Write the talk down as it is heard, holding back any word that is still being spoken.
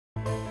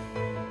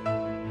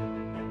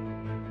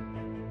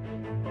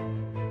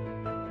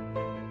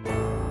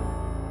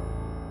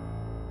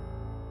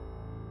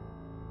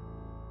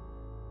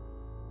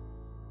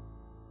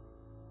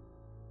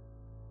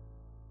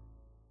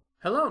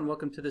Hello and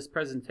welcome to this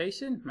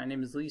presentation. My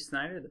name is Lee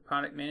Snyder, the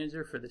product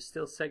manager for the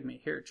steel segment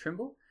here at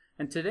Trimble.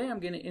 And today I'm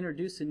going to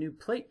introduce a new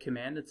plate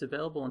command that's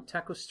available in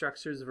Tekla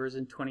Structures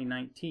version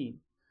 2019.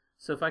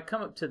 So if I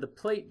come up to the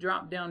plate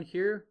drop down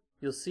here,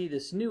 you'll see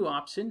this new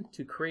option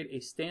to create a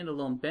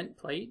standalone bent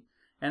plate.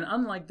 And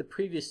unlike the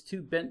previous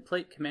two bent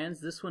plate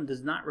commands, this one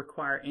does not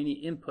require any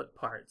input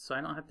parts. So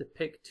I don't have to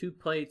pick two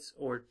plates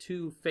or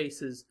two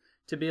faces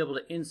to be able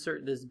to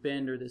insert this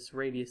bend or this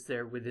radius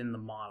there within the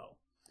model.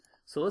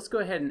 So let's go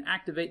ahead and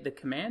activate the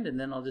command, and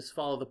then I'll just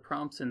follow the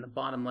prompts in the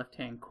bottom left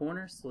hand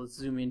corner. So let's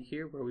zoom in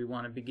here where we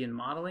want to begin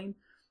modeling.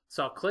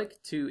 So I'll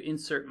click to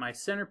insert my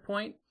center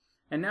point,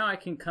 and now I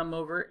can come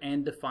over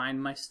and define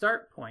my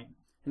start point.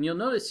 And you'll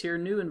notice here,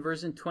 new in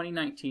version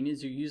 2019,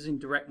 is you're using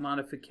direct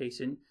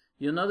modification.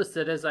 You'll notice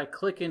that as I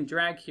click and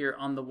drag here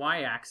on the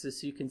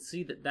y-axis, you can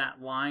see that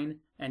that line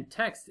and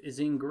text is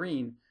in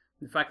green.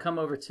 If I come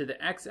over to the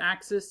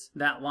x-axis,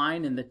 that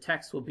line and the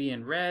text will be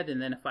in red,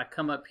 and then if I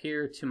come up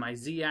here to my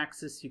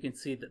z-axis, you can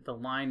see that the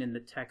line and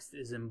the text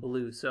is in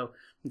blue. So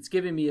it's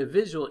giving me a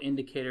visual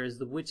indicator as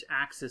to which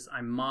axis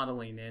I'm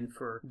modeling in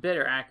for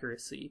better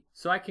accuracy.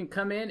 So I can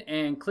come in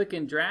and click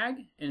and drag,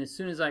 and as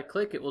soon as I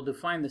click, it will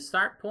define the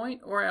start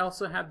point, or I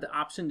also have the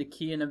option to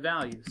key in a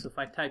value. So if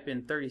I type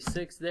in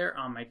 36 there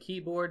on my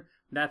keyboard,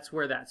 that's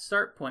where that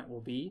start point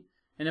will be.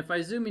 And if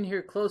I zoom in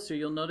here closer,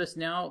 you'll notice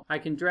now I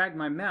can drag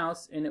my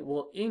mouse and it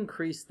will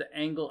increase the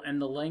angle and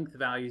the length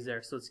values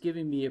there. So it's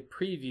giving me a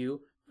preview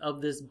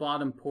of this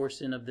bottom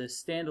portion of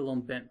this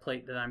standalone bent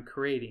plate that I'm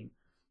creating.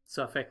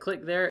 So if I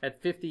click there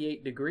at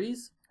 58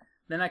 degrees,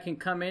 then I can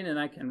come in and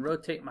I can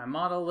rotate my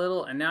model a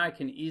little, and now I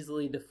can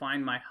easily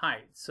define my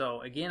height.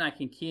 So again, I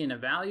can key in a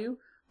value,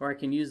 or I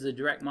can use the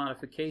direct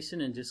modification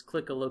and just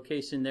click a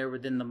location there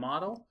within the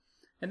model.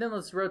 And then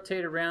let's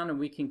rotate around and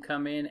we can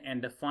come in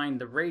and define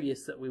the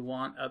radius that we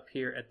want up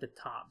here at the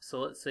top. So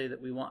let's say that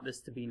we want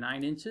this to be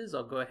 9 inches.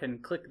 I'll go ahead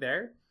and click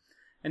there.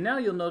 And now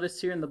you'll notice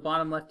here in the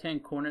bottom left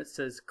hand corner it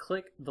says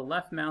click the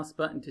left mouse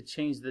button to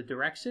change the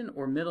direction,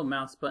 or middle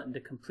mouse button to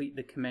complete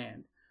the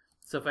command.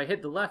 So if I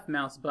hit the left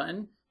mouse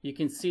button, you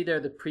can see there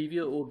the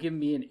preview. It will give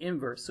me an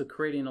inverse, so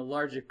creating a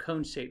larger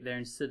cone shape there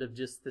instead of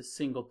just the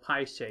single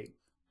pie shape.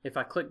 If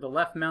I click the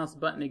left mouse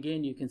button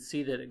again, you can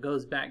see that it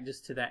goes back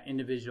just to that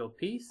individual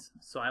piece.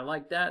 So I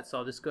like that, so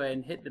I'll just go ahead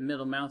and hit the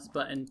middle mouse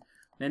button,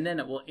 and then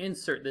it will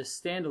insert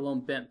this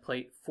standalone bent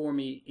plate for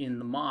me in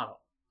the model.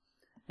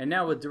 And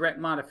now with direct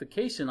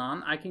modification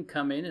on, I can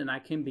come in and I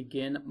can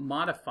begin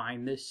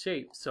modifying this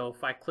shape. So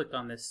if I click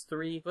on this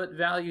 3-foot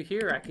value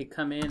here, I could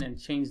come in and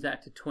change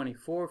that to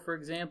 24, for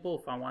example.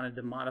 If I wanted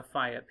to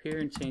modify up here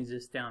and change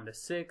this down to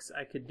 6,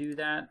 I could do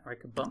that, or I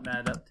could bump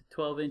that up to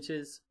 12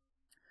 inches.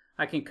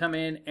 I can come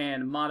in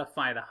and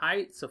modify the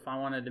height. So if I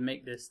wanted to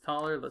make this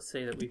taller, let's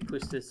say that we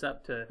push this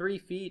up to 3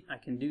 feet, I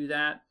can do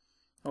that.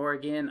 Or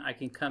again, I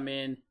can come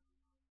in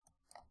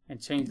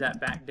and change that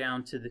back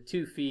down to the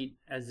 2 feet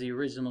as the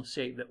original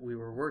shape that we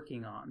were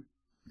working on.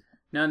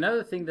 Now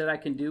another thing that I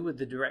can do with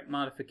the direct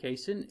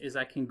modification is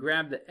I can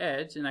grab the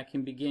edge and I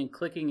can begin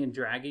clicking and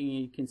dragging, and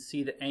you can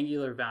see the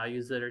angular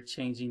values that are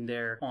changing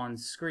there on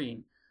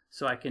screen.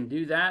 So I can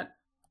do that.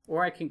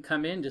 Or I can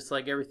come in just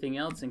like everything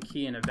else and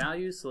key in a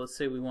value. So let's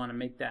say we want to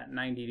make that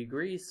 90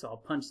 degrees. So I'll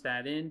punch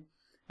that in,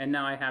 and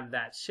now I have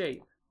that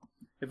shape.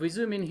 If we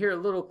zoom in here a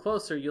little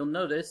closer, you'll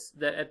notice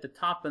that at the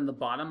top and the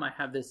bottom I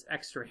have this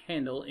extra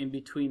handle in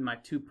between my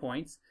 2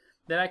 points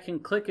that I can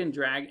click and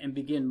drag and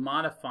begin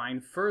modifying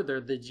further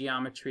the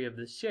geometry of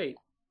the shape.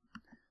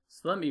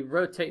 So let me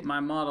rotate my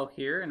model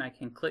here, and I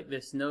can click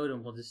this node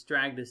and we'll just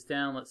drag this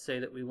down. Let's say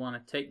that we want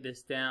to take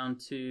this down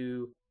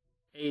to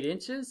 8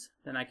 inches,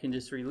 then I can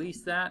just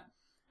release that,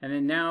 and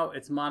then now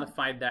it's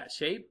modified that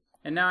shape,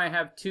 and now I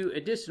have 2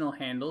 additional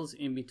handles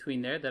in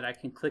between there that I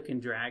can click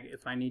and drag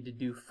if I need to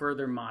do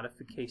further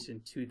modification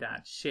to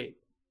that shape.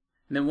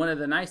 And then one of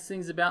the nice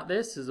things about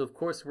this is, of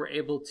course, we're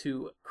able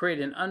to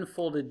create an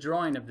unfolded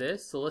drawing of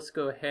this. So let's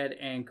go ahead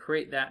and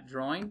create that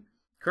drawing.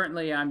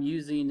 Currently I'm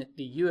using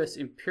the US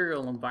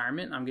Imperial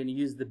environment. I'm going to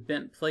use the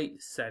bent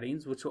plate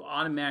settings, which will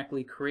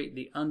automatically create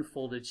the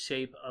unfolded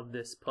shape of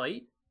this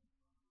plate.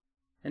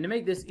 And to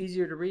make this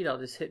easier to read, I'll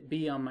just hit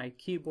B on my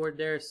keyboard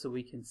there so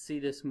we can see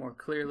this more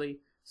clearly.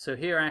 So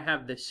here I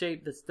have the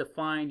shape that's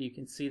defined. You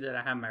can see that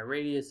I have my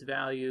radius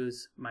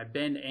values, my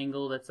bend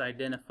angle that's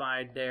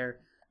identified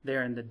there.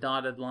 There in the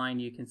dotted line,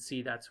 you can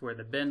see that's where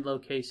the bend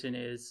location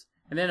is.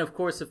 And then of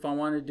course, if I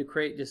wanted to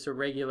create just a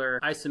regular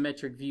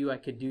isometric view, I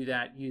could do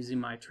that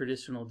using my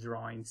traditional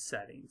drawing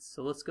settings.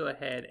 So let's go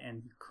ahead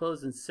and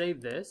close and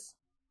save this.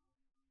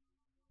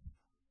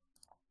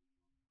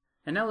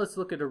 And now let's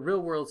look at a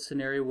real-world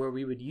scenario where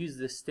we would use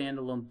this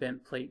standalone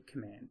bent plate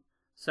command.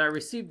 So I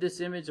received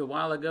this image a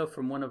while ago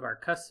from one of our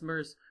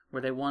customers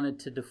where they wanted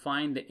to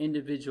define the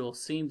individual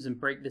seams and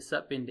break this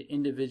up into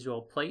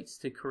individual plates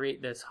to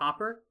create this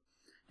hopper.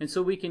 And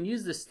so we can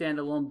use this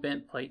standalone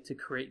bent plate to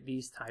create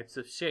these types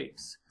of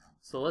shapes.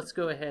 So let's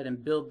go ahead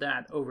and build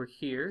that over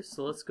here.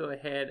 So let's go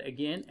ahead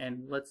again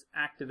and let's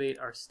activate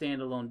our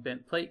standalone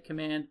bent plate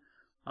command.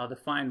 I'll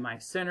define my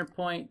center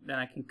point, then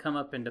I can come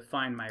up and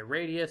define my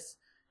radius,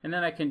 and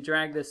then I can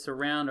drag this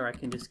around, or I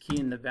can just key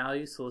in the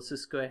value. So let's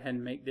just go ahead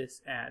and make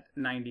this at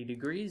 90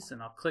 degrees,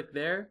 and I'll click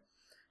there.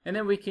 And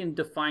then we can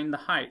define the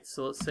height.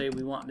 So let's say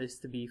we want this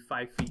to be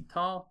 5 feet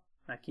tall.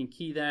 I can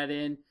key that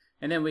in,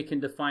 and then we can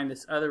define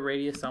this other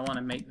radius. I want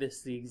to make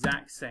this the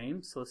exact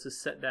same, so let's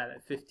just set that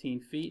at 15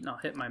 feet, and I'll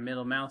hit my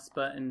middle mouse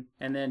button.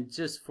 And then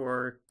just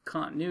for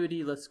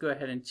continuity, let's go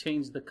ahead and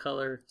change the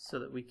color so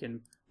that we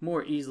can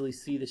more easily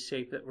see the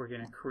shape that we're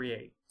going to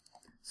create.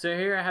 So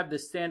here I have the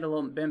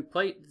standalone bend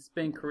plate that's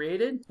been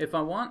created. If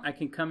I want, I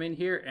can come in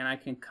here and I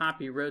can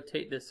copy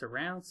rotate this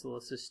around. So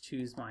let's just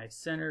choose my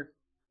center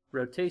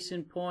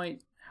rotation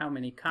point, how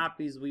many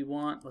copies we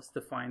want. Let's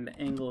define the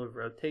angle of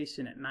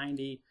rotation at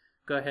 90.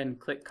 Go ahead and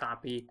click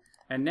copy.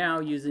 And now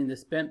using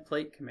this bent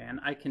plate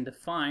command, I can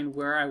define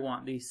where I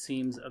want these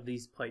seams of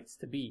these plates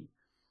to be.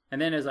 And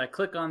then as I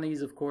click on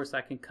these, of course,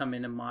 I can come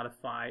in and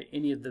modify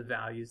any of the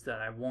values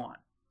that I want.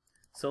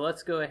 So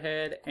let's go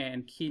ahead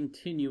and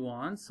continue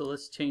on. So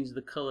let's change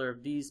the color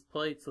of these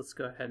plates. Let's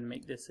go ahead and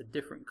make this a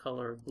different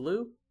color of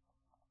blue.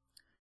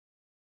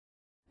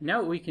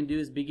 Now what we can do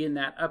is begin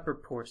that upper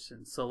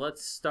portion. So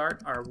let's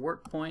start our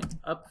work point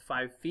up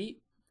 5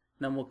 feet.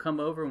 Then we'll come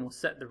over and we'll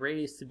set the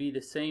radius to be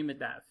the same at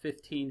that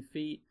 15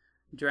 feet.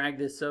 Drag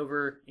this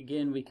over.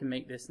 Again, we can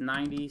make this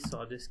 90, so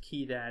I'll just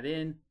key that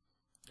in.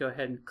 Go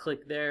ahead and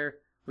click there.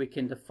 We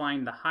can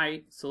define the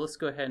height. So let's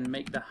go ahead and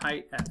make the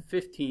height at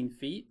 15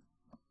 feet.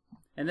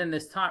 And then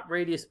this top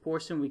radius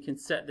portion, we can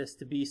set this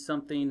to be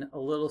something a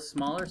little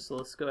smaller. So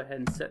let's go ahead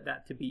and set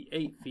that to be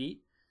 8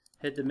 feet.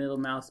 Hit the middle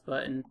mouse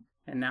button.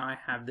 And now I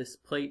have this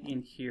plate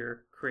in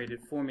here created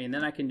for me. And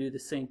then I can do the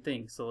same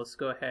thing. So let's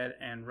go ahead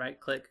and right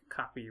click,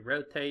 copy,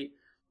 rotate.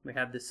 We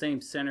have the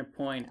same center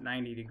point at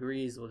 90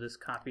 degrees. We'll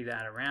just copy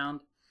that around.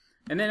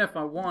 And then if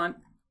I want,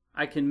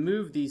 I can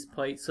move these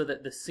plates so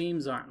that the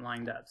seams aren't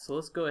lined up. So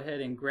let's go ahead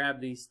and grab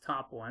these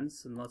top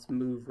ones and let's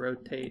move,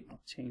 rotate,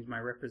 change my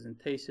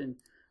representation.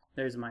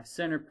 There's my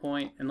center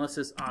point, and let's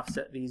just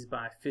offset these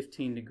by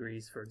 15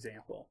 degrees, for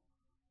example.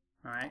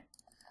 All right.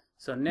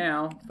 So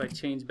now, if I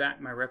change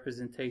back my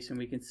representation,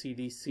 we can see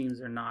these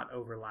seams are not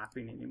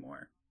overlapping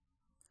anymore.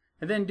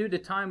 And then due to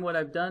time, what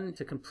I've done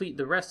to complete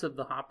the rest of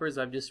the hoppers,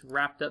 I've just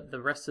wrapped up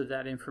the rest of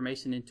that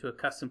information into a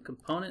custom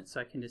component. So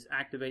I can just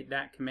activate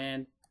that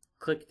command,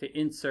 click to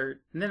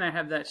insert, and then I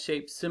have that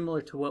shape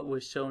similar to what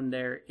was shown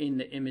there in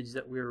the image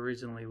that we were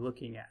originally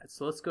looking at.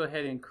 So let's go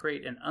ahead and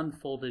create an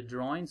unfolded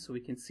drawing so we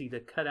can see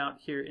the cutout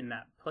here in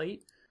that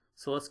plate.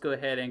 So let's go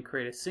ahead and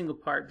create a single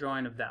part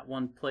drawing of that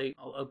one plate.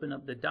 I'll open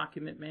up the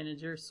document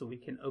manager so we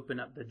can open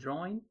up the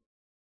drawing.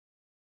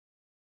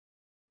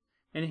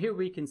 And here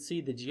we can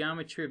see the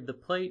geometry of the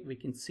plate. We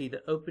can see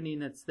the opening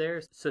that's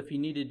there. So if you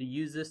needed to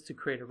use this to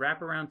create a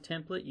wraparound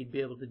template, you'd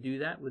be able to do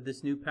that with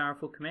this new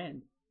powerful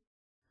command.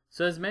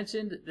 So as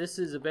mentioned, this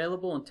is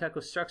available in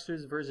Tekla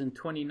Structures version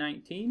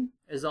 2019.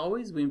 As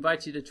always, we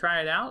invite you to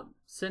try it out.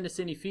 Send us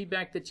any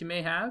feedback that you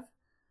may have.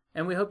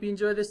 And we hope you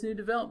enjoy this new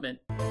development.